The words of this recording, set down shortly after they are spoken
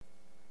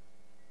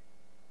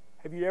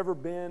Have you ever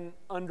been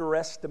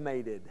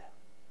underestimated?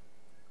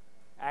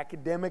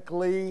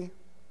 Academically,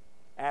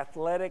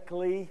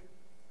 athletically,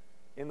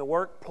 in the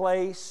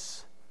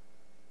workplace,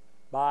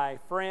 by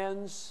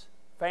friends,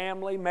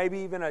 family, maybe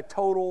even a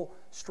total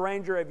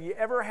stranger? Have you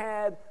ever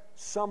had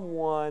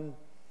someone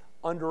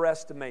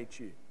underestimate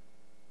you?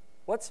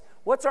 What's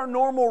our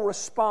normal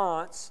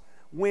response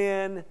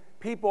when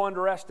people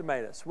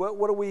underestimate us?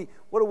 What do we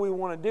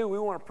want to do? We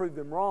want to prove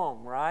them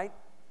wrong, right?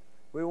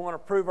 We want to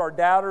prove our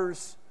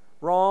doubters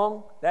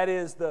wrong. That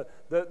is the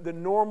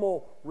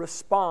normal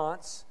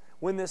response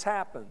when this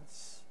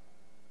happens.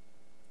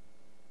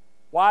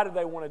 Why do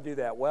they want to do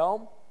that?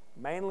 Well,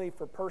 mainly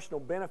for personal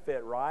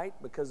benefit, right?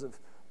 Because of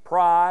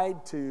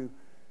pride, to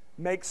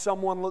make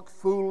someone look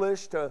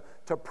foolish, to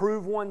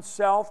prove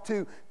oneself,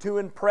 to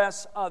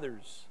impress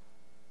others.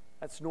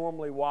 That's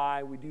normally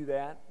why we do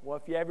that. Well,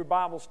 if you have your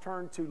Bibles,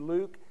 turn to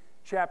Luke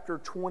chapter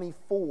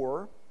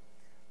 24.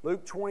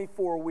 Luke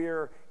 24, we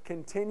are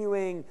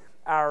continuing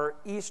our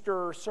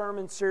Easter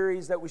sermon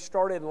series that we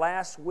started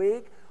last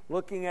week,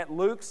 looking at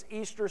Luke's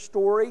Easter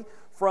story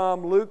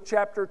from Luke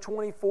chapter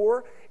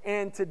 24.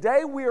 And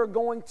today we are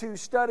going to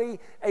study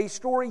a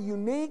story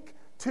unique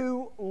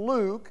to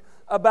Luke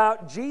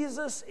about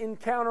Jesus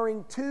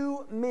encountering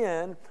two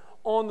men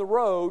on the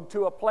road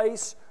to a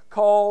place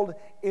called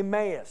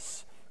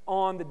Emmaus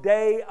on the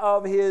day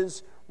of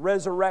His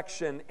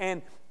resurrection.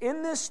 And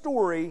in this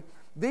story,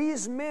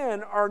 these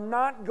men are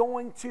not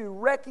going to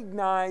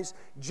recognize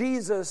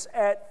Jesus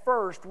at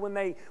first when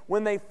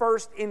they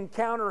first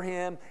encounter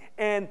Him,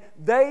 and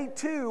they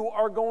too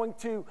are going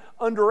to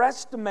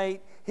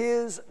underestimate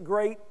His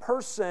great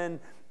person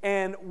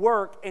and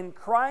work, and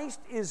Christ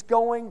is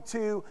going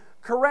to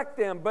correct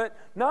them, but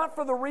not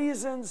for the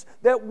reasons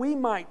that we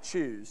might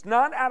choose,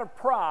 not out of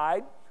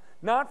pride,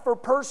 not for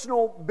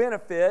personal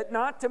benefit,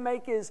 not to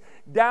make His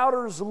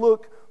doubters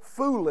look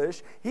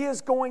foolish. He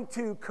is going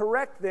to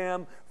correct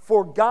them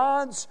for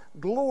God's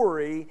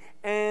glory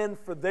and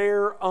for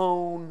their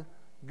own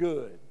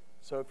good.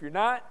 So if you're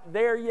not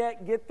there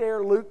yet, get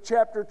there. Luke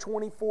chapter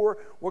 24.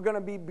 We're going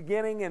to be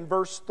beginning in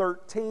verse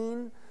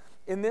 13.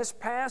 In this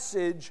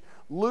passage,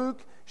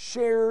 Luke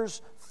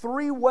shares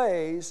three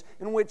ways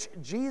in which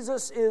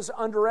Jesus is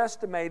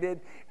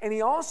underestimated, and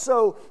he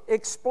also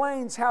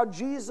explains how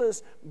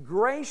Jesus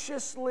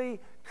graciously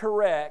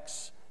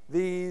corrects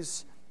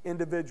these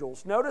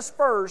individuals. Notice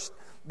first,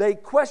 they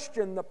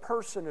question the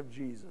person of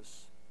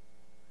Jesus.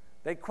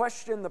 They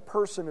question the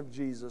person of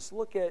Jesus.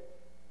 Look at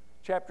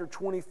chapter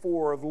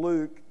 24 of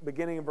Luke,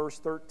 beginning in verse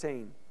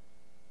 13.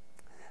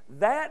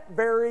 That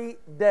very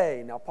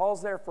day, now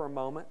pause there for a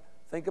moment.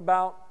 Think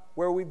about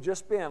where we've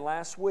just been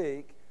last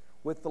week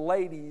with the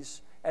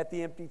ladies at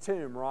the empty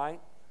tomb, right?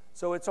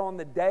 So it's on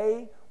the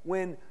day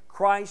when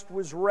Christ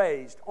was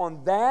raised.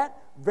 On that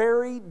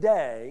very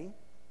day,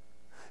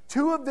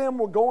 two of them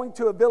were going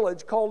to a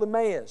village called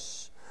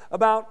Emmaus,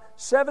 about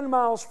 7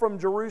 miles from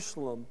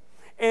Jerusalem.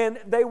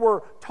 And they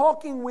were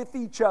talking with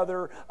each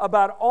other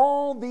about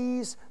all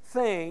these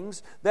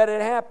things that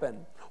had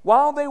happened.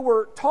 While they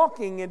were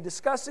talking and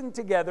discussing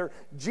together,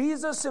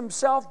 Jesus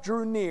Himself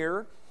drew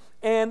near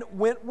and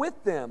went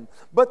with them.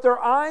 But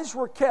their eyes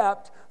were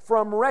kept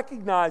from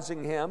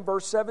recognizing Him.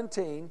 Verse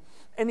 17,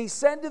 and He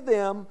said to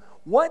them,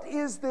 "What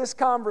is this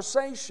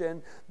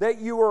conversation that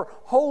you are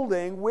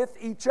holding with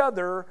each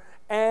other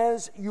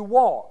as you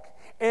walk?"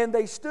 And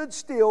they stood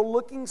still,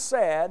 looking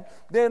sad.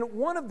 Then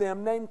one of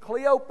them, named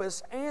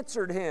Cleopas,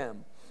 answered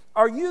him,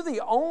 "Are you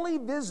the only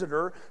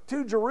visitor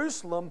to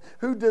Jerusalem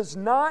who does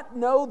not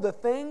know the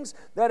things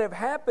that have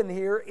happened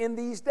here in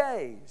these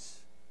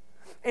days?"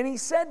 And He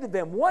said to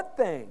them, "What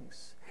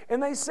things?"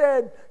 And they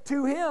said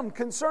to Him,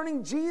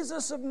 "Concerning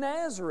Jesus of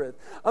Nazareth,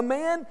 a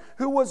man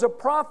who was a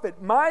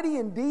prophet, mighty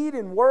in deed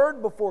and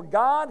word before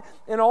God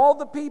and all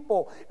the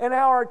people, and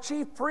how our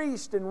chief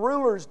priests and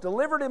rulers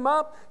delivered Him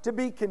up to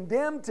be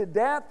condemned to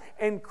death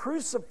and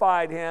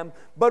crucified Him.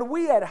 But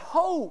we had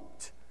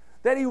hoped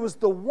that He was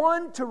the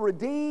one to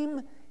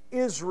redeem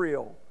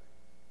Israel.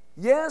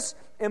 Yes,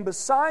 and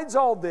besides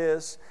all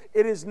this,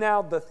 it is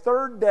now the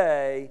third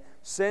day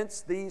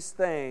since these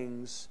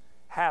things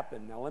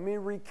happened." Now let me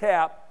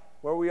recap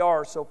where we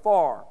are so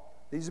far.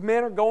 These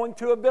men are going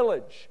to a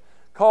village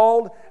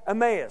called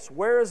Emmaus.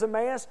 Where is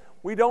Emmaus?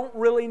 We don't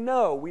really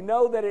know. We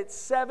know that it's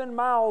 7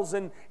 miles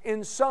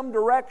in some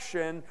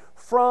direction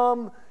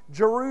from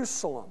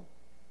Jerusalem.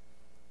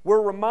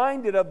 We're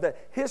reminded of the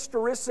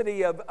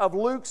historicity of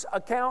Luke's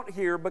account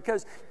here,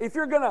 because if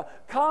you're going to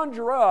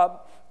conjure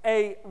up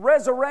a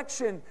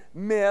resurrection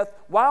myth,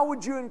 why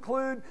would you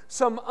include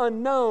some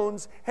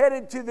unknowns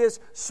headed to this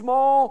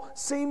small,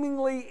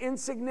 seemingly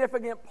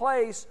insignificant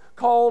place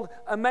called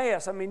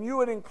Emmaus? I mean, you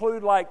would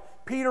include like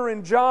Peter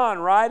and John,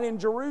 right, in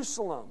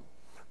Jerusalem.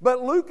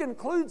 But Luke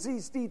includes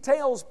these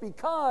details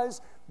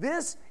because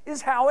this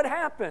is how it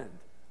happened,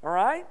 all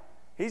right?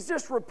 He's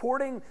just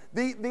reporting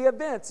the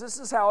events.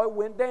 This is how it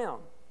went down.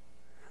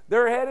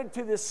 They're headed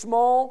to this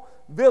small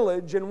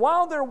village, and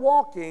while they're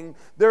walking,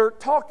 they're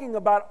talking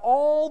about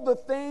all the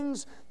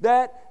things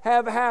that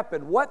have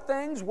happened. What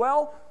things?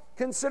 Well,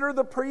 consider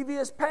the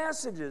previous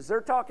passages.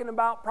 They're talking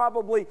about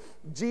probably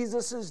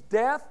Jesus'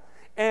 death,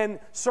 and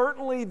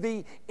certainly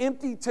the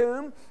empty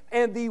tomb,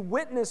 and the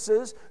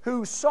witnesses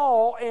who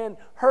saw and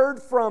heard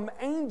from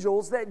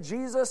angels that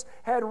Jesus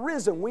had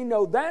risen. We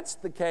know that's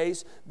the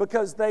case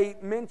because they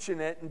mention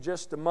it in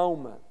just a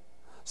moment.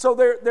 So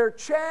they're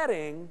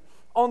chatting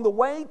on the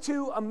way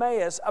to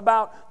Emmaus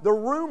about the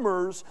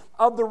rumors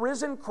of the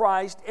risen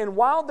Christ, and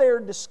while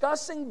they're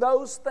discussing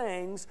those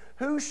things,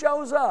 who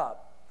shows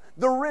up?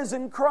 The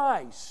risen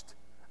Christ.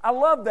 I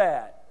love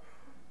that.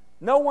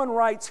 No one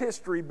writes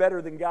history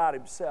better than God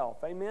Himself.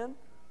 Amen?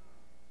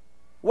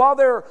 While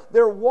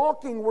they're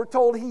walking, we're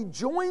told He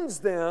joins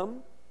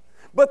them,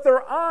 but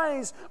their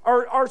eyes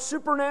are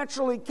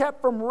supernaturally kept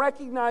from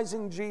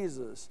recognizing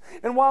Jesus.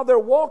 And while they're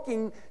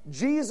walking,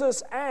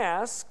 Jesus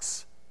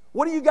asks,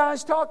 "What are you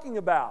guys talking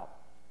about?"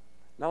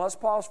 Now let's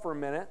pause for a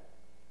minute.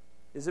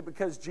 Is it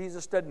because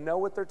Jesus doesn't know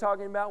what they're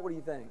talking about? What do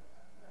you think?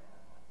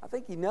 I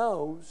think He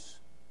knows.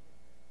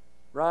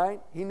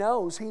 Right? He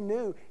knows. He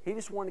knew. He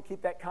just wanted to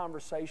keep that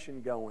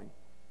conversation going.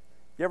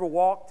 You ever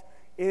walked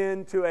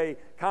into a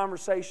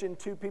conversation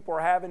two people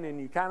are having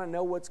and you kind of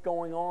know what's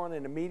going on,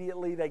 and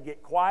immediately they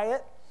get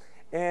quiet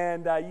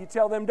and you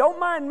tell them, "Don't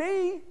mind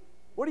me.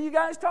 What are you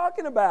guys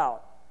talking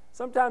about?"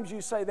 Sometimes you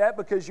say that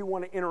because you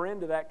want to enter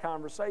into that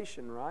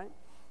conversation, right?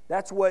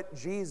 That's what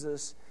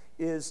Jesus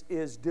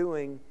is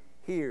doing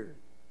here.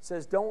 He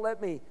says, "Don't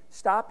let me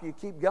stop you.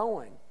 Keep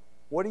going.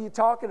 What are you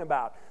talking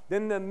about?"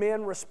 Then the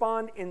men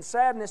respond in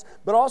sadness,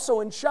 but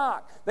also in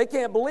shock. They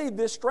can't believe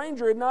this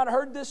stranger had not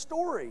heard this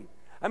story.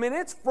 I mean,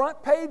 it's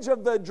front page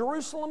of the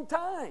Jerusalem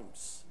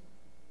Times.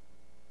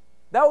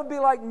 That would be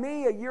like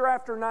me a year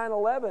after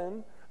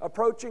 9/11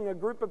 approaching a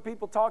group of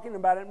people talking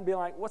about it and being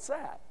like, "What's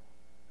that?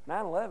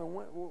 9/11?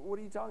 What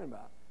are you talking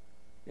about?"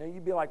 You know,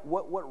 you'd be like,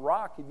 what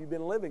rock have you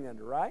been living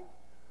under, right?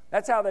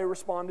 That's how they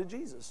respond to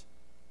Jesus.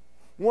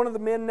 One of the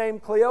men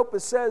named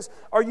Cleopas says,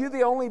 "Are you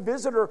the only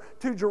visitor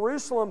to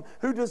Jerusalem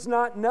who does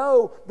not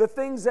know the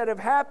things that have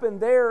happened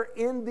there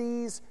in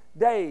these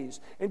days?"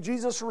 And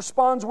Jesus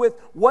responds with,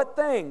 "What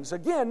things?"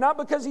 Again, not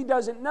because He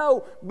doesn't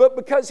know, but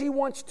because He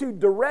wants to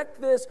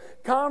direct this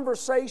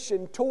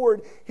conversation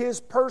toward His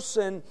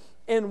person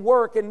and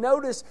work. And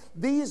notice,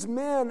 these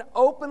men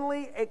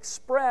openly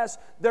express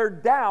their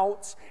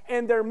doubts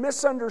and their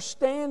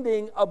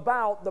misunderstanding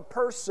about the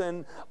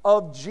person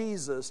of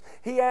Jesus.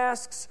 He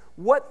asks,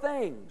 "What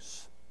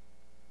things?"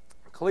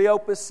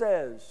 Cleopas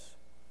says,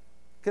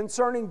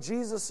 "Concerning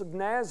Jesus of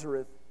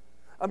Nazareth,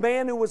 a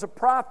man who was a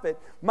prophet,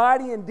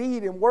 mighty in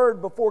deed and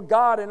word before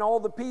God and all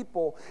the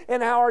people,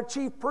 and how our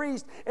chief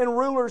priests and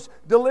rulers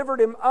delivered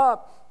Him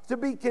up to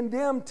be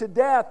condemned to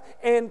death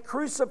and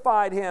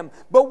crucified Him.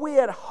 But we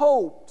had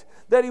hoped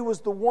that He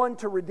was the one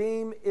to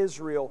redeem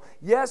Israel.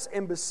 Yes,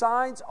 and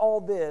besides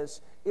all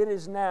this, it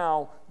is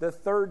now the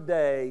third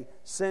day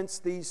since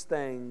these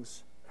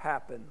things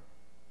happened."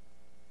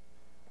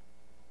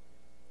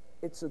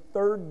 It's the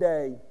third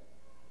day.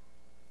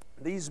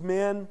 These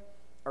men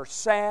are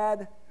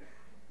sad.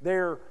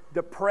 They're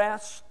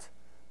depressed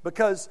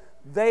because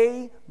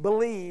they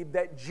believe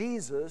that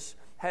Jesus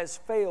has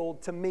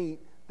failed to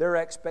meet their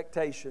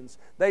expectations.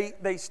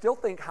 They still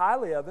think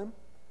highly of Him.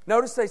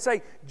 Notice they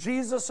say,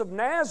 Jesus of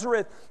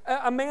Nazareth,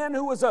 a man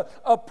who was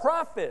a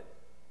prophet,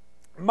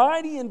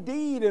 mighty in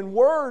deed and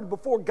word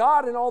before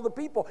God and all the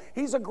people.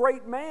 He's a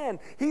great man.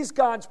 He's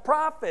God's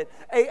prophet,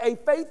 a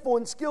faithful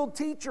and skilled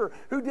teacher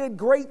who did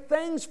great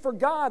things for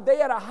God. They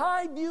had a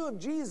high view of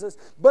Jesus,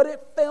 but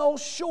it fell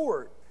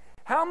short.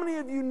 How many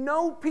of you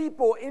know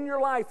people in your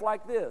life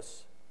like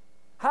this?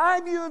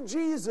 High view of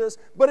Jesus,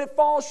 but it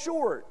falls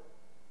short.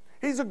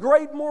 He's a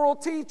great moral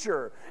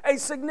teacher, a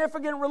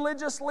significant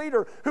religious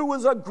leader who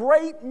was a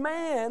great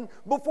man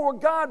before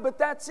God, but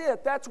that's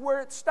it. That's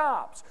where it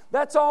stops.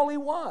 That's all he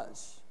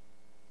was.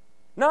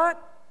 Not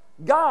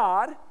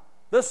God,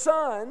 the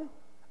Son,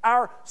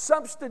 our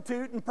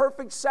substitute and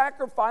perfect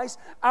sacrifice,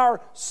 our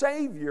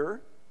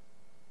Savior.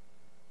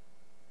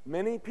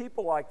 Many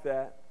people like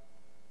that.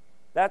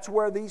 That's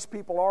where these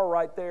people are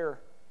right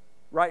there,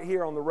 right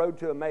here on the road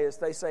to Emmaus.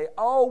 They say,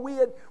 "Oh, we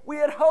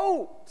had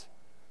hoped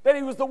that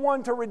He was the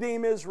one to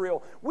redeem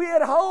Israel. We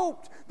had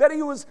hoped that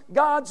He was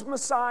God's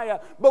Messiah,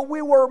 but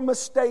we were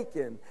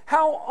mistaken."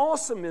 How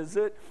awesome is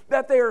it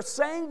that they are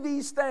saying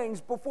these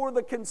things before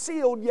the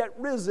concealed yet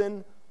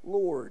risen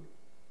Lord?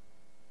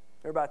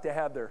 They're about to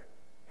have their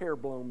hair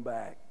blown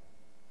back.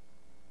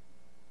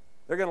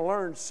 They're going to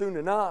learn soon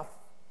enough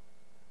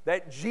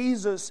that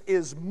Jesus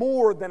is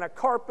more than a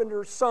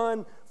carpenter's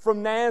son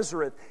from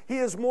Nazareth. He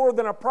is more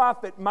than a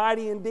prophet,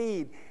 mighty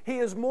indeed. He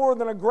is more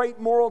than a great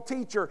moral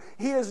teacher.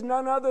 He is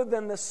none other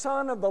than the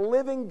Son of the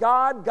living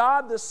God,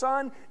 God the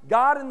Son,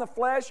 God in the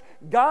flesh,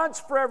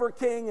 God's forever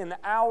King, and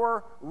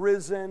our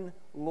risen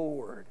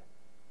Lord.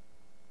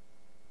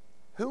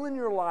 Who in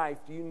your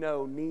life do you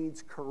know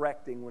needs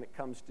correcting when it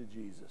comes to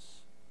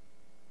Jesus?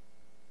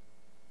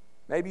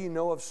 Maybe you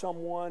know of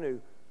someone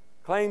who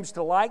claims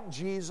to like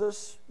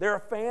Jesus. They're a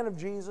fan of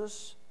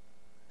Jesus.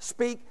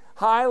 Speak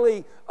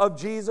highly of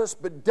Jesus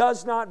but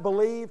does not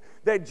believe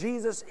that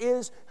Jesus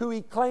is who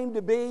He claimed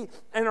to be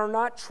and are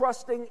not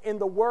trusting in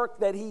the work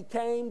that He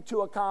came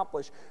to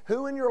accomplish?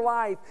 Who in your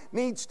life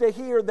needs to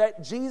hear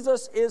that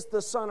Jesus is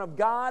the Son of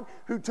God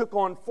who took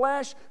on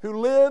flesh, who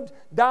lived,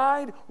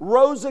 died,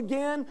 rose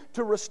again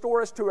to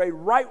restore us to a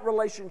right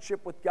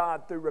relationship with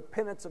God through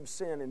repentance of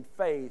sin and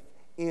faith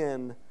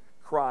in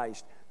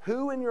Christ?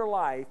 Who in your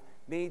life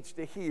needs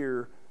to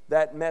hear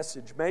that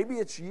message? Maybe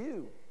it's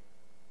you.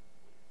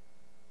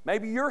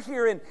 Maybe you're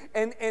here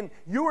and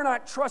you are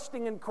not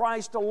trusting in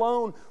Christ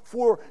alone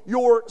for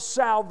your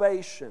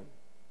salvation.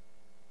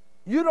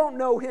 You don't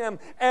know Him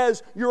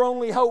as your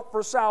only hope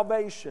for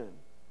salvation.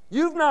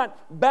 You've not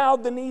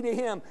bowed the knee to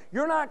Him.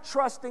 You're not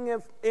trusting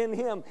in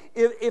Him.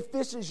 If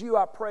this is you,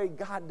 I pray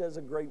God does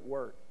a great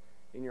work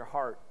in your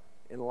heart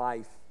and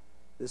life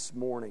this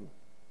morning.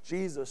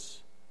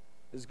 Jesus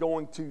is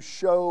going to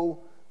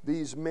show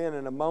these men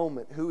in a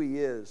moment who He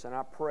is, and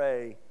I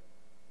pray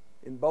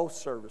in both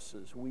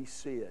services we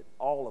see it,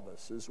 all of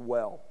us as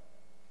well.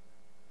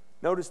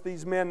 Notice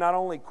these men not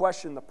only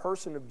question the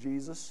person of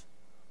Jesus,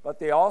 but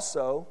they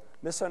also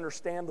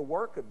misunderstand the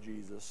work of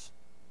Jesus.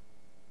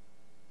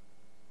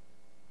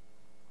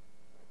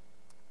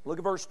 Look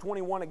at verse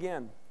 21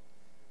 again.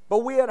 But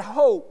we had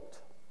hoped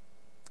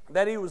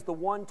that He was the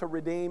one to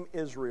redeem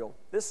Israel.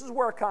 This is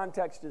where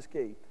context is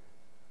key.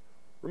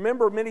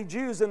 Remember, many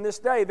Jews in this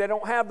day, they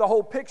don't have the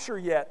whole picture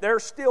yet. They're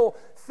still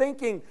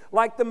thinking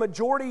like the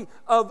majority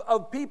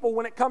of people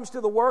when it comes to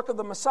the work of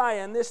the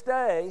Messiah in this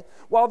day.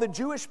 While the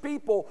Jewish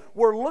people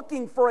were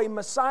looking for a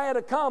Messiah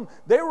to come,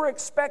 they were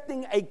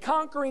expecting a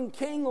conquering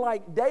king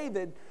like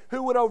David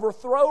who would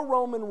overthrow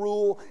Roman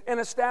rule and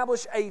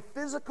establish a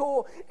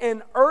physical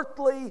and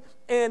earthly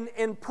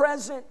and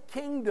present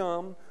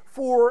kingdom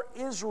for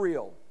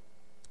Israel.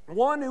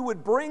 One who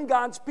would bring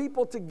God's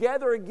people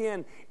together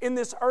again in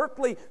this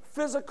earthly,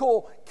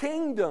 physical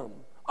kingdom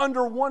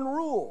under one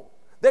rule.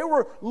 They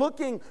were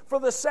looking for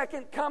the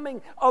second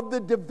coming of the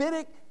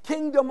Davidic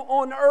kingdom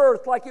on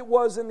earth like it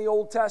was in the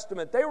Old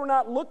Testament. They were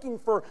not looking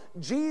for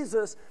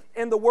Jesus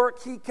and the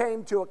work He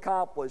came to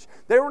accomplish.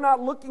 They were not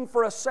looking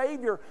for a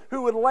Savior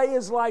who would lay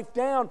His life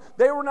down.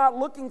 They were not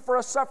looking for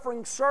a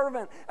suffering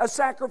servant, a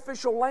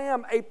sacrificial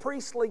lamb, a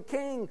priestly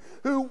king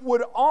who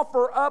would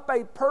offer up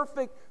a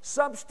perfect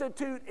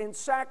substitute and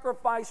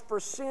sacrifice for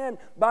sin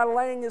by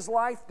laying His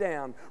life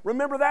down.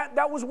 Remember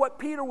that was what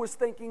Peter was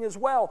thinking as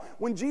well.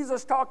 When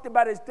Jesus talked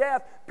about His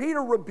death,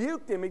 Peter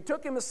rebuked Him. He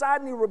took Him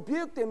aside and he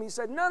rebuked Him. He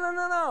said,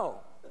 No.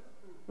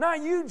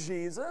 Not you,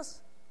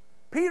 Jesus.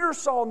 Peter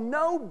saw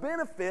no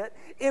benefit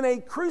in a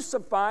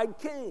crucified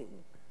king.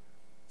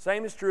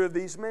 Same is true of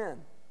these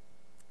men.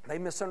 They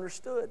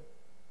misunderstood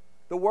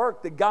the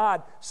work that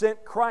God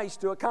sent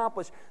Christ to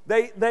accomplish.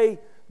 They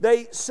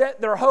set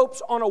their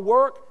hopes on a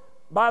work,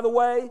 by the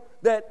way,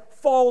 that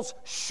falls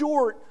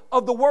short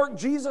of the work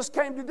Jesus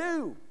came to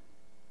do.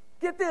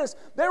 Get this,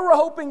 they were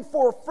hoping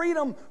for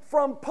freedom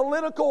from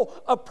political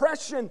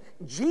oppression.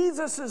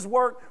 Jesus'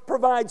 work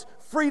provides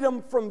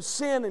freedom from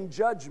sin and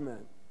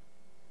judgment.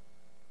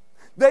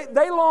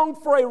 They longed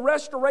for a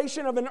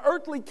restoration of an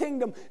earthly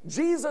kingdom.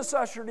 Jesus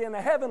ushered in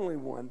a heavenly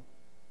one.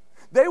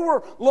 They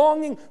were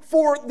longing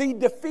for the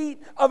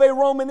defeat of a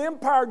Roman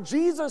Empire.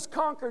 Jesus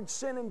conquered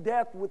sin and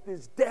death with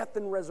His death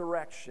and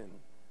resurrection.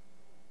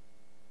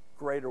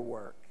 Greater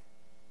work.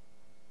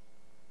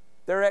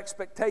 Their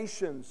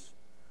expectations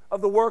of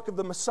the work of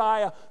the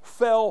Messiah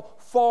fell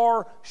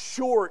far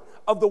short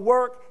of the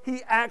work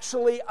He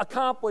actually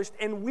accomplished,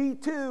 and we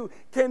too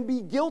can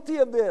be guilty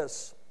of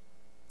this.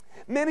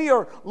 Many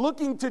are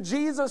looking to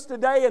Jesus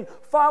today and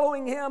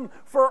following Him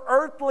for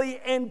earthly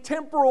and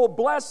temporal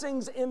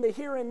blessings in the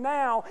here and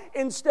now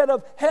instead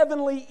of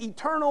heavenly,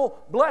 eternal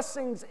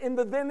blessings in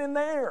the then and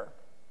there.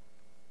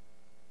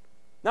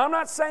 Now, I'm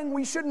not saying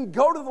we shouldn't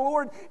go to the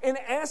Lord and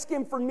ask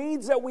Him for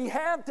needs that we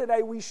have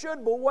today. We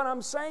should, but what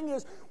I'm saying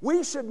is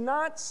we should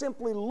not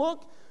simply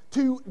look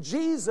to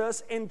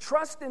Jesus and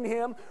trust in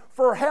Him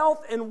for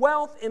health and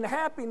wealth and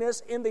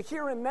happiness in the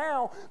here and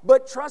now,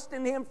 but trust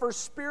in Him for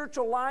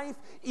spiritual life,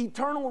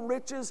 eternal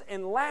riches,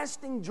 and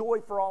lasting joy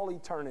for all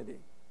eternity.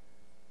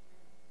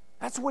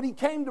 That's what He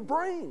came to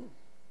bring.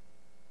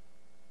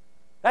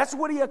 That's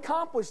what He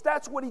accomplished.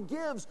 That's what He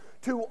gives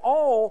to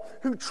all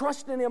who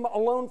trust in Him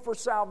alone for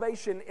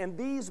salvation. And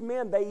these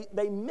men,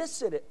 they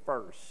miss it at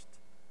first.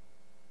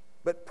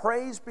 But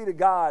praise be to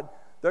God,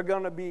 they're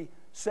going to be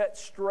set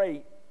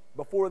straight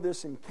before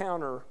this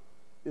encounter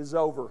is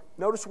over.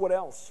 Notice what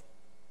else.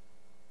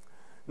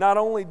 Not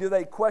only do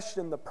they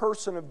question the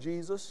person of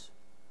Jesus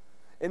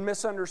and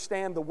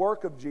misunderstand the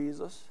work of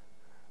Jesus,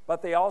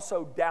 but they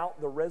also doubt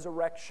the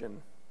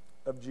resurrection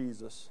of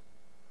Jesus.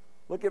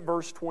 Look at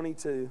verse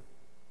 22.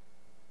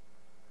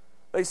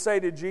 They say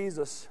to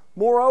Jesus,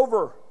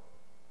 "Moreover,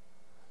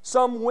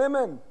 some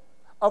women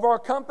of our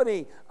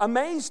company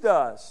amazed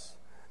us.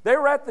 They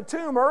were at the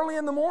tomb early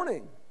in the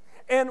morning.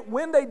 And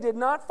when they did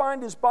not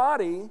find His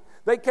body,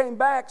 they came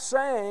back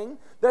saying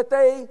that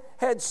they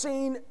had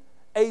seen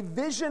a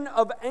vision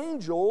of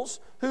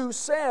angels who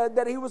said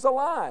that He was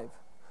alive."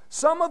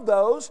 Some of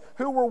those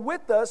who were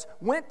with us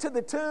went to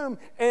the tomb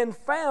and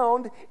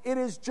found it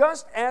is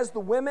just as the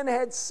women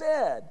had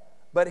said,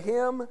 but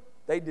him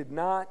they did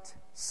not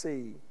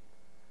see.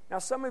 Now,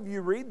 some of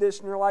you read this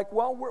and you're like,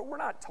 well, we're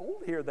not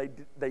told here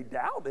they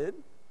doubted.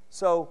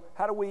 So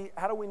how do we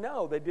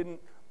know they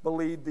didn't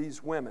believe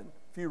these women?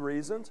 A few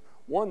reasons.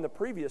 One, the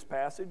previous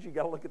passage, you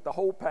got to look at the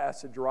whole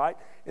passage, right?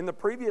 In the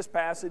previous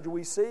passage,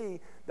 we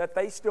see that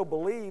they still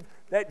believe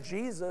that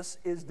Jesus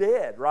is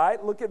dead,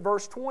 right? Look at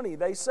verse 20.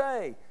 They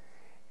say,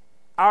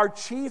 our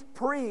chief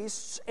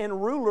priests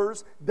and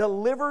rulers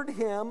delivered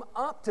him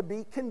up to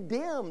be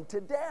condemned to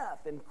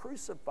death and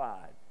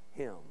crucified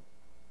him.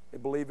 They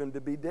believe him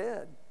to be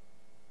dead.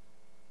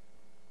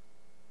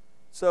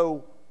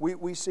 So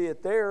we see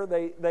it there.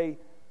 They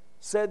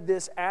said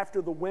this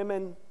after the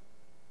women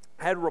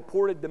had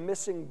reported the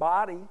missing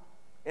body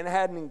and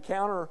had an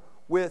encounter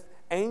with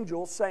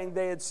angels saying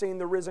they had seen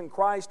the risen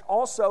Christ.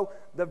 Also,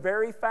 the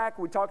very fact,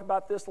 we talked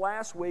about this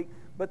last week,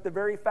 but the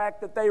very fact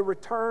that they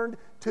returned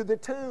to the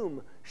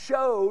tomb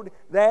showed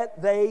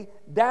that they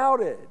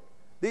doubted.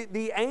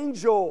 The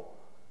angel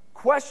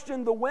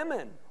questioned the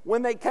women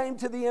when they came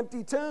to the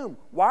empty tomb.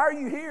 Why are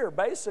you here,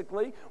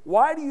 basically?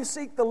 Why do you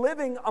seek the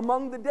living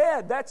among the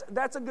dead?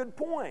 That's a good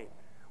point.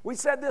 We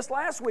said this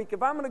last week.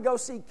 If I'm going to go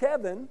see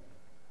Kevin,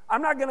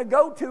 I'm not going to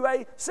go to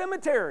a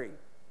cemetery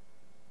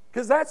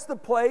because that's the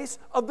place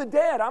of the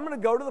dead. I'm going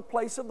to go to the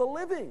place of the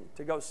living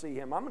to go see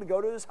him. I'm going to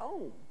go to his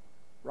home,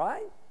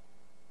 right?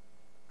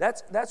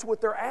 That's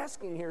what they're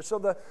asking here. So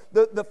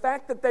the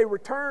fact that they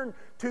returned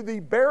to the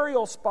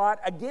burial spot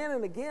again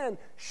and again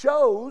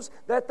shows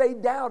that they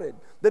doubted.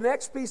 The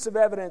next piece of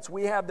evidence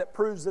we have that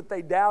proves that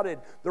they doubted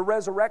the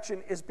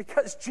resurrection is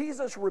because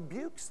Jesus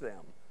rebukes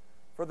them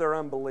for their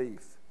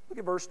unbelief. Look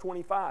at verse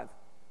 25.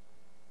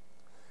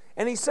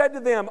 And he said to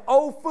them,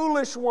 O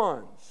foolish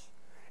ones,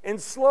 and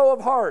slow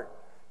of heart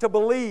to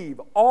believe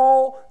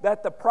all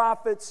that the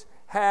prophets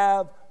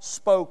have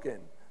spoken.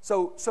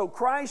 So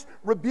Christ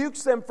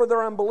rebukes them for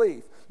their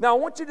unbelief. Now I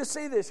want you to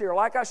see this here.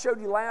 Like I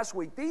showed you last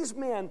week, these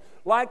men,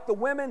 like the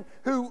women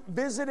who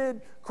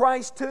visited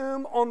Christ's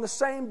tomb on the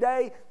same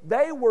day,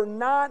 they were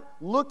not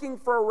looking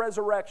for a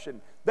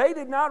resurrection. They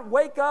did not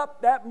wake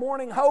up that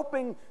morning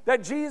hoping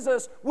that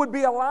Jesus would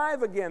be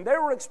alive again. They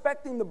were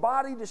expecting the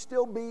body to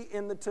still be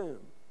in the tomb.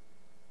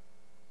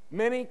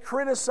 Many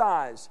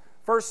criticized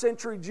first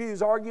century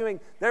Jews, arguing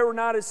they were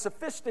not as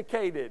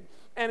sophisticated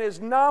and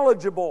as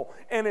knowledgeable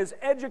and as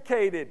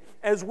educated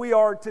as we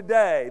are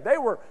today. They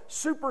were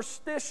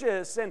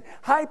superstitious and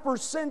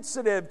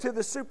hypersensitive to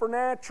the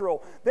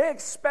supernatural. They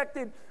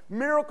expected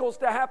miracles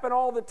to happen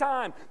all the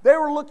time. They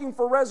were looking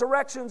for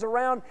resurrections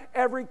around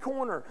every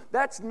corner.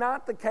 That's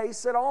not the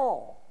case at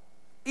all.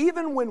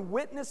 Even when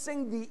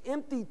witnessing the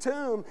empty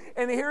tomb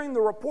and hearing the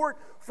report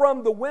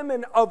from the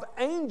women of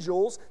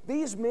angels,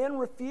 these men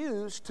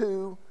refused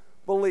to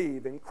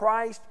believe, and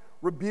Christ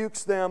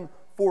rebukes them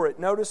for it.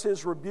 Notice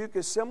his rebuke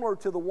is similar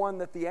to the one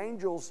that the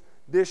angels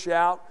dish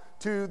out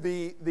to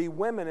the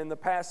women in the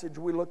passage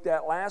we looked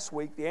at last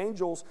week. The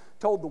angels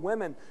told the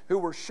women who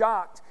were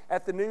shocked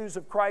at the news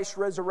of Christ's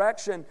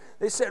resurrection,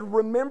 they said,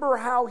 remember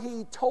how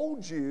he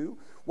told you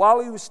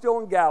while he was still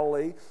in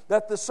Galilee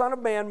that the Son of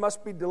Man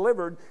must be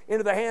delivered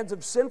into the hands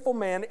of sinful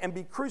men and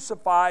be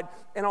crucified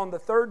and on the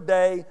third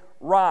day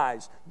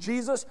rise.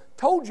 Jesus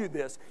told you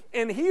this.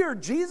 And here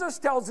Jesus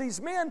tells these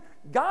men,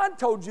 God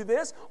told you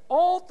this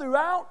all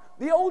throughout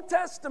the Old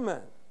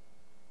Testament.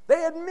 They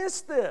had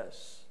missed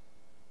this.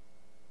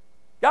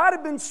 God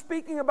had been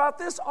speaking about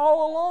this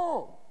all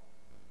along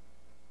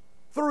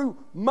through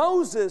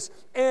Moses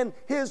and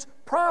his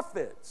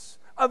prophets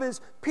of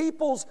his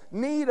people's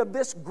need of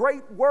this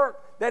great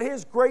work that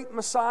his great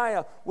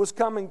Messiah was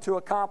coming to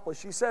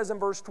accomplish. He says in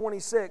verse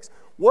 26,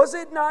 was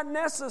it not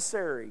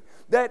necessary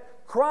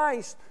that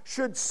Christ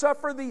should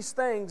suffer these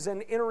things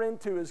and enter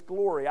into his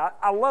glory?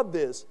 I love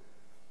this.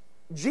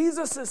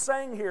 Jesus is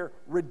saying here,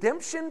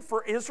 redemption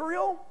for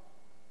Israel?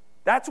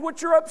 That's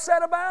what you're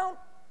upset about?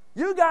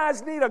 You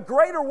guys need a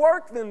greater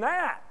work than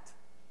that.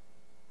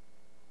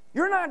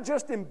 You're not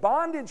just in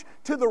bondage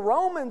to the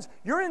Romans,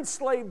 you're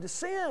enslaved to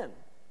sin.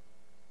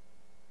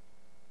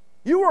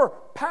 You are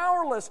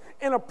powerless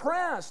and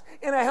oppressed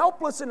in a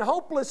helpless and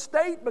hopeless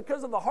state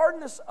because of the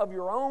hardness of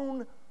your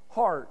own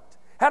heart.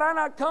 Had I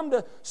not come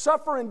to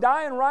suffer and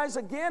die and rise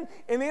again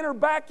and enter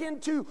back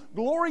into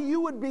glory, you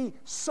would be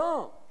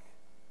sunk.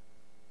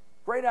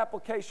 Great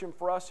application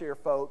for us here,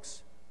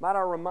 folks. Might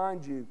I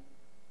remind you,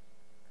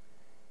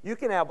 you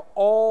can have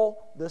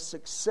all the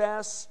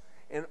success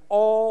and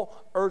all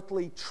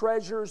earthly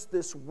treasures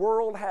this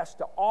world has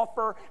to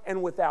offer,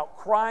 and without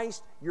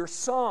Christ, you're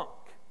sunk.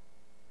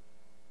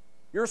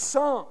 You're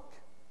sunk.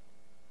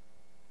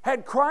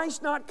 Had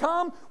Christ not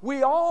come,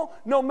 we all,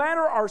 no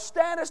matter our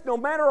status, no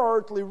matter our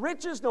earthly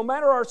riches, no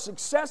matter our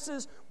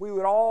successes, we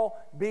would all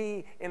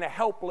be in a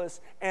helpless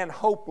and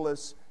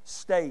hopeless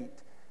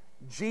state.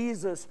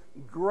 Jesus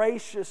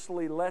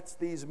graciously lets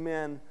these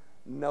men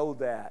know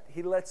that.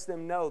 He lets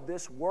them know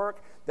this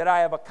work that I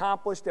have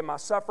accomplished in my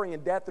suffering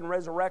and death and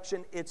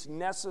resurrection, it's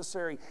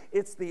necessary.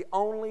 It's the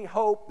only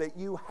hope that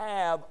you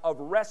have of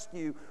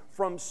rescue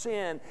from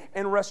sin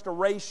and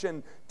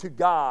restoration to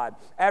God.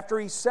 After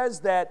he says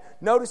that,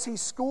 notice he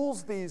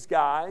schools these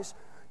guys,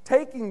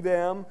 taking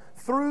them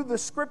through the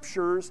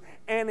Scriptures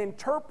and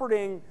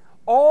interpreting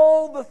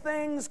all the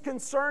things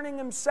concerning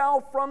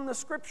himself from the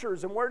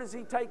Scriptures. And where does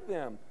he take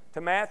them? To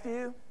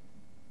Matthew,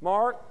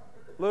 Mark,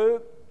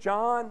 Luke,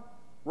 John,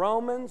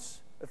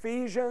 Romans,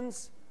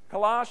 Ephesians,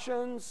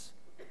 Colossians.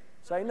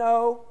 Say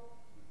no.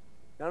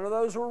 None of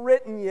those were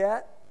written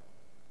yet.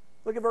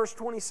 Look at verse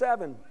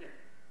 27.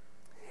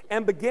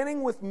 And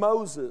beginning with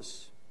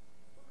Moses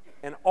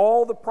and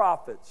all the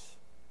prophets,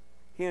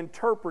 he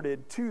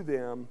interpreted to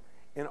them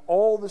in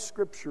all the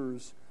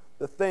Scriptures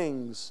the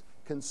things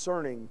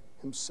concerning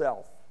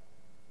himself.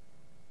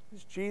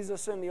 Is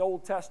Jesus in the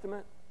Old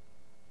Testament?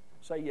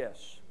 Say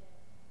yes.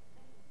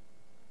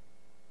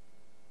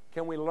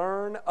 Can we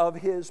learn of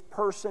his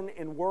person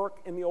and work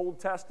in the Old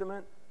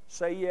Testament?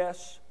 Say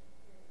yes.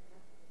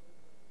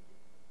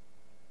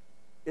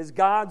 Is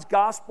God's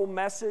gospel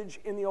message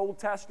in the Old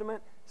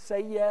Testament?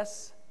 Say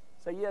yes.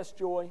 Say yes,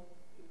 Joy.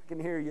 I can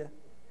hear you.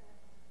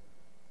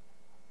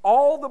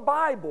 All the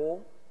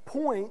Bible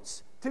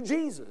points to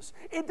Jesus.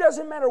 It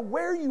doesn't matter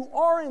where you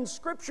are in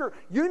Scripture,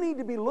 you need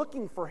to be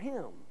looking for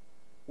him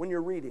when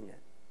you're reading it.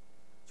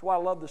 That's why I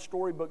love the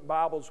storybook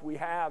Bibles we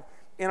have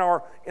in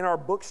our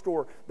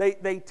bookstore.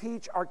 They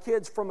teach our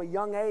kids from a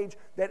young age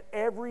that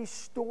every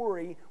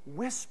story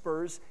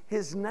whispers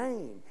his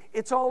name.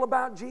 It's all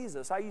about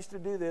Jesus. I used to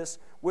do this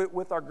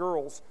with our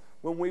girls.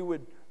 When we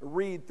would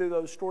read through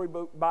those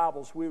storybook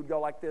Bibles, we would go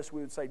like this.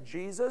 We would say,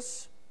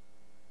 Jesus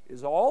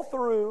is all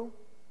through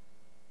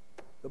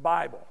the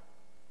Bible.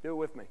 Do it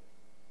with me.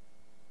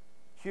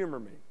 Humor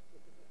me.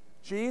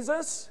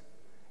 Jesus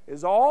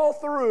is all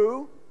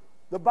through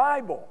the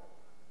Bible.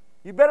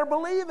 You better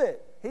believe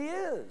it. He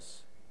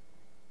is.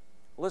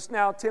 Listen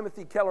how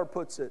Timothy Keller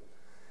puts it.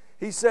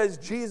 He says,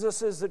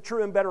 Jesus is the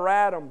true and better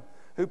Adam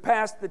who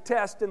passed the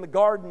test in the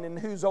garden and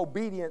whose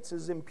obedience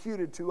is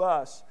imputed to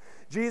us.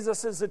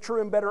 Jesus is the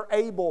true and better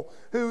Abel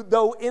who,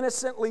 though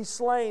innocently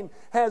slain,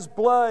 has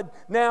blood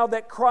now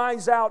that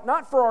cries out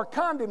not for our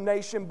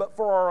condemnation but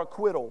for our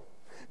acquittal.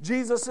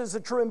 Jesus is the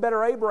true and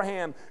better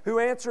Abraham who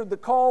answered the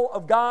call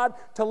of God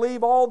to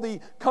leave all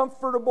the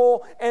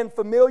comfortable and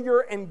familiar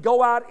and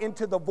go out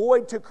into the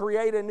void to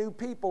create a new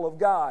people of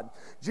God.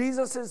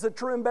 Jesus is the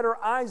true and better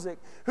Isaac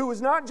who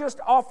was not just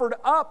offered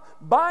up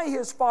by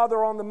his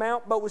father on the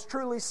mount but was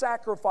truly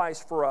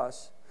sacrificed for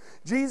us.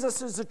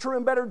 Jesus is the true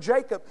and better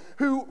Jacob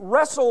who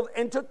wrestled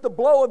and took the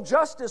blow of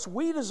justice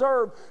we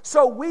deserve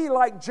so we,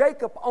 like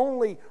Jacob,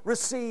 only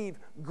receive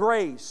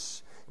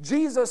grace.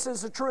 Jesus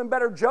is the true and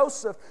better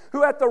Joseph,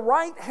 who at the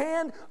right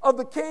hand of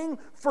the king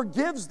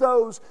forgives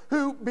those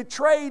who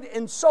betrayed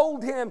and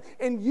sold him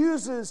and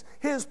uses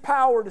his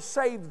power to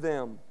save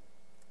them.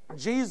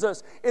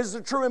 Jesus is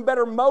the true and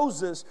better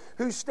Moses,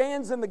 who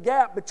stands in the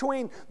gap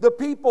between the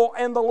people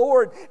and the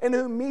Lord and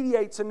who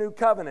mediates a new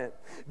covenant.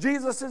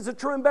 Jesus is the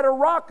true and better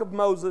rock of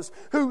Moses,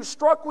 who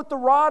struck with the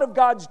rod of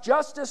God's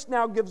justice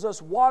now gives us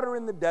water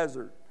in the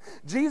desert.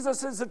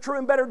 Jesus is the true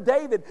and better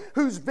David,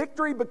 whose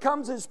victory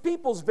becomes his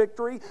people's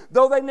victory,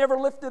 though they never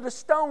lifted a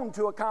stone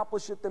to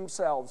accomplish it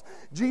themselves.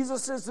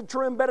 Jesus is the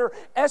true and better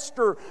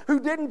Esther, who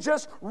didn't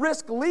just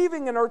risk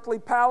leaving an earthly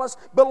palace,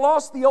 but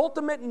lost the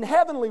ultimate and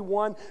heavenly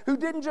one, who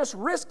didn't just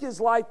risk his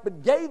life,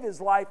 but gave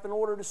his life in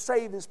order to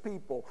save his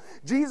people.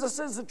 Jesus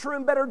is the true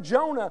and better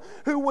Jonah,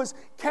 who was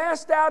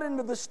cast out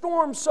into the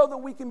storm so that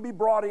we can be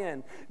brought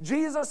in.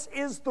 Jesus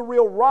is the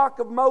real rock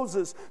of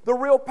Moses, the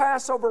real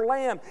Passover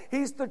lamb.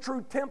 He's the true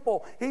temple.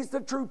 He's the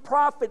true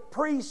prophet,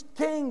 priest,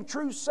 king,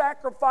 true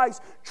sacrifice,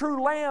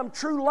 true lamb,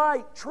 true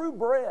light, true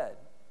bread.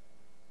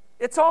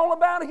 It's all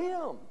about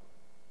him.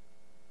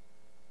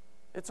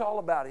 It's all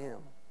about him.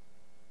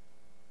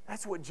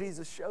 That's what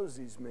Jesus shows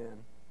these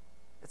men.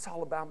 It's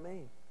all about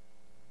me.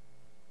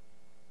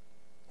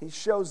 He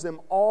shows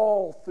them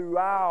all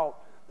throughout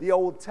the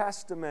Old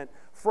Testament,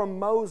 from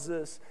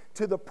Moses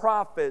to the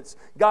prophets.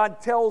 God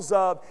tells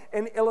of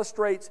and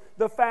illustrates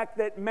the fact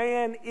that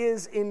man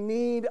is in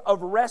need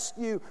of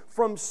rescue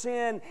from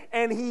sin,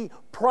 and he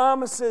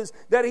promises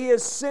that he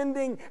is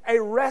sending a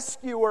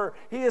rescuer.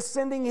 He is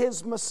sending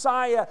his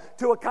Messiah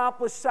to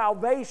accomplish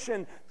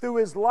salvation through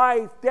his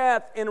life,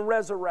 death, and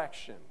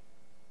resurrection.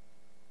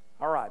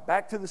 All right,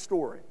 back to the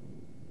story.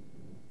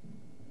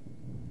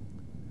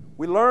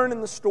 We learn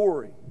in the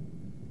story,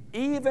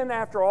 even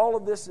after all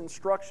of this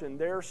instruction,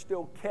 they're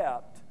still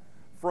kept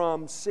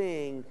from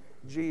seeing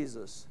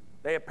Jesus.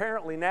 They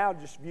apparently now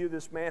just view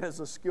this man as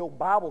a skilled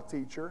Bible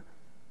teacher.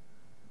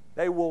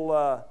 They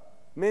will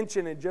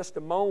mention in just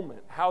a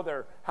moment how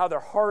their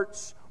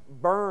hearts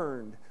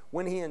burned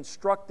when he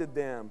instructed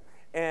them.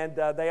 And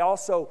they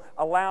also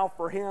allow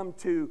for him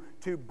to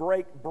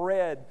break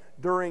bread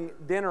during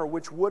dinner,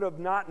 which would have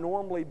not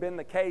normally been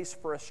the case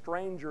for a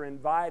stranger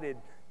invited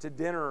to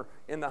dinner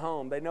in the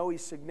home. They know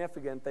he's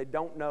significant. They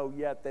don't know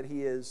yet that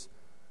he is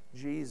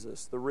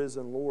Jesus, the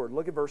risen Lord.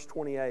 Look at verse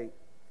 28.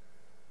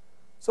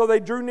 So they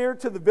drew near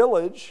to the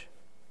village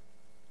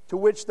to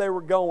which they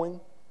were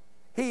going.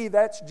 He,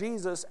 that's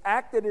Jesus,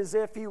 acted as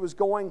if he was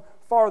going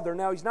farther.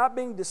 Now, he's not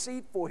being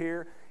deceitful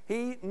here.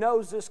 He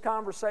knows this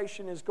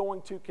conversation is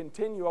going to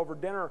continue over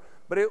dinner,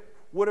 but it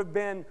would have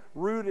been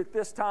rude at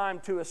this time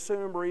to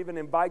assume or even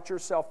invite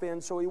yourself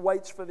in, so he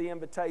waits for the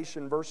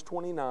invitation. Verse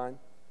 29.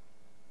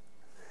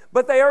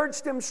 But they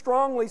urged him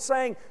strongly,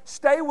 saying,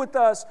 "Stay with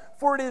us,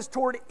 for it is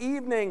toward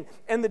evening,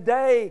 and the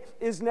day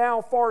is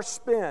now far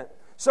spent."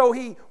 So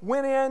he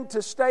went in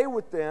to stay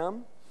with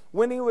them.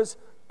 When he was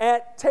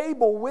at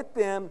table with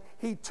them,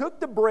 he took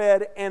the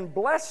bread and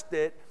blessed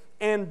it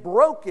and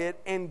broke it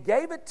and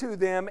gave it to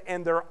them,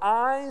 and their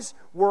eyes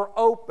were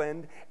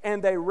opened,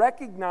 and they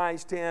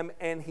recognized him,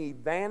 and he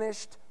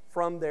vanished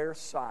from their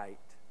sight.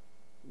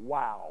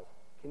 Wow.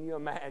 Can you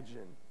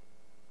imagine?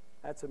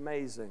 That's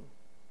amazing.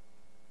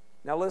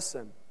 Now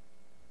listen,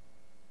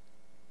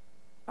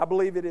 I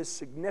believe it is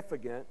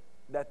significant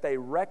that they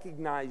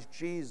recognized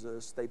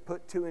Jesus. They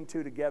put two and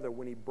two together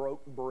when he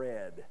broke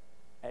bread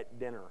at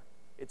dinner.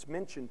 It's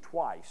mentioned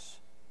twice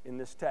in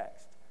this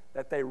text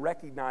that they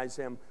recognize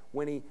him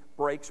when he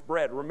breaks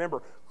bread.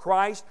 Remember,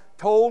 Christ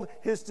told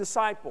his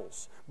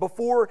disciples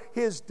before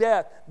his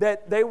death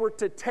that they were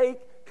to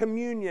take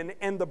communion,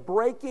 and the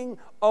breaking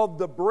of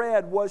the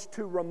bread was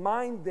to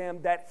remind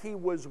them that he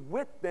was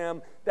with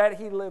them, that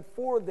he lived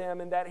for them,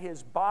 and that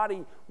his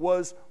body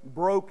was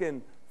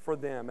broken for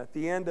them. At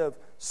the end of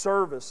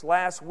service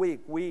last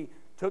week, we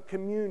took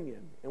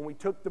communion and we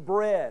took the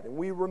bread and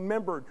we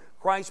remembered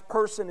Christ's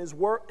person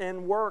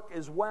and work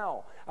as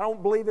well. I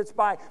don't believe it's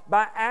by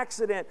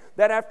accident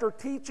that after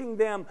teaching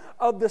them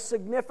of the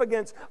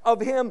significance of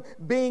him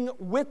being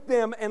with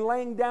them and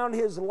laying down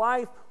his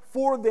life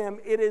for them,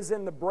 it is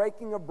in the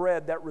breaking of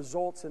bread that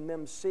results in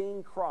them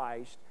seeing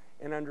Christ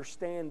and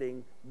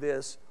understanding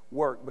this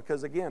work.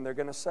 Because again, they're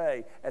going to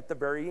say at the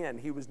very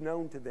end, he was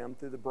known to them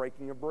through the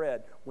breaking of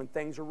bread. When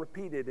things are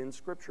repeated in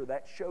Scripture,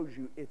 that shows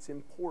you it's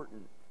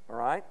important. All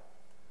right?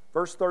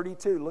 Verse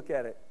 32, look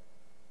at it.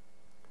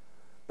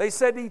 They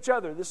said to each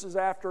other, this is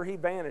after he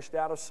vanished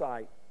out of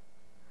sight,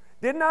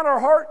 "Did not our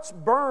hearts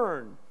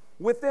burn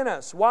within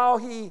us while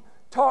he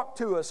talked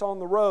to us on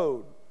the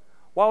road,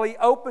 while he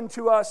opened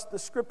to us the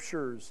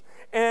Scriptures?"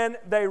 And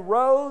they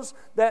rose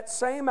that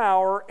same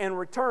hour and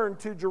returned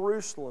to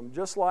Jerusalem,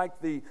 just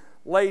like the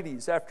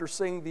ladies after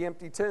seeing the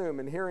empty tomb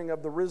and hearing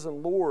of the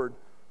risen Lord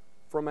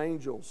from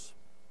angels.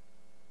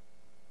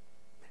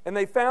 And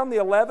they found the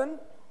 11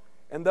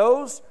 and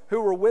those who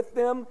were with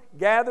them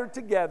gathered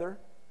together,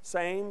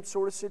 same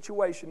sort of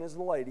situation as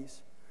the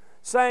ladies,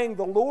 saying,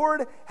 "The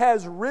Lord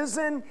has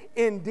risen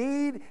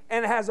indeed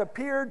and has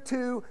appeared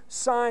to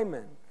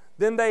Simon."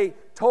 Then they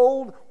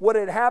told what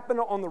had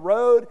happened on the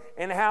road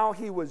and how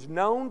he was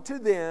known to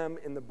them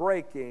in the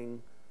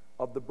breaking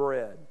of the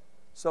bread.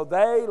 So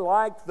they,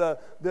 like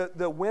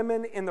the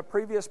women in the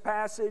previous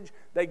passage,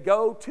 they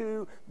go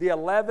to the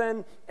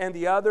 11 and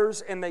the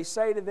others and they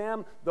say to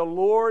them, "The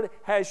Lord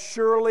has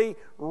surely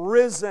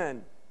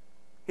risen."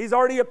 He's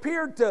already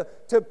appeared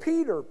to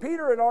Peter.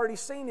 Peter had already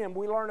seen him.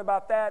 We learn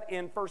about that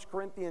in 1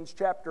 Corinthians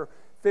chapter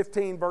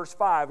 15, verse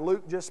 5.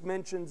 Luke just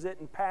mentions it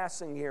in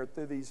passing here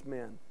through these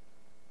men.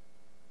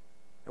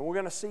 And we're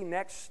going to see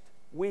next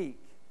week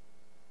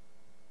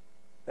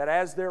that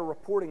as they're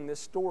reporting this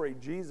story,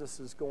 Jesus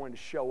is going to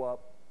show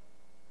up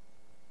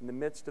in the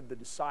midst of the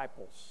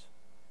disciples.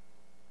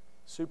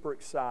 Super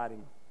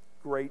exciting,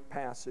 great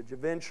passage.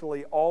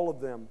 Eventually, all of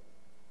them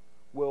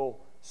will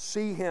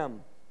see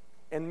him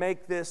and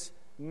make this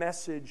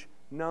message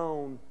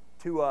known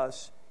to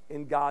us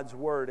in God's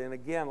Word. And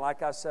again,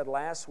 like I said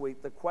last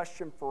week, the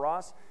question for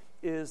us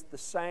is the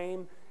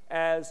same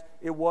as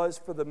it was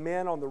for the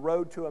men on the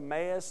road to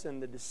Emmaus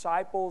and the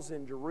disciples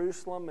in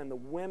Jerusalem and the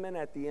women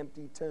at the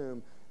empty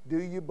tomb.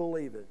 Do you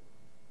believe it?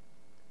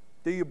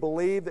 Do you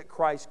believe that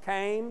Christ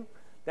came,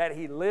 that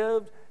he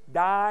lived,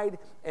 died,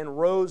 and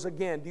rose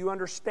again? Do you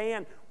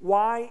understand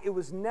why it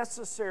was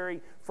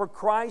necessary for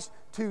Christ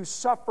to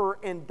suffer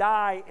and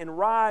die and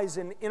rise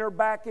and enter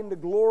back into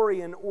glory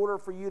in order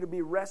for you to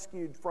be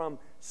rescued from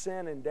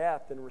sin and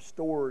death and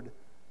restored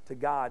to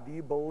God? Do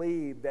you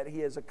believe that he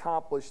has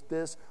accomplished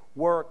this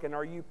work? And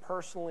are you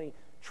personally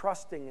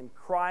trusting in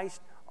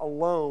Christ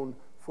alone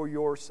for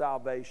your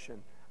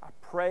salvation? I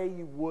pray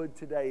you would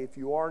today. If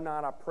you are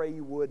not, I pray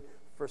you would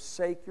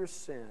forsake your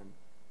sin.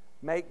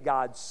 Make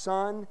God's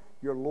Son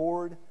your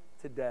Lord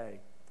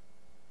today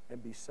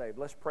and be saved.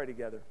 Let's pray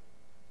together.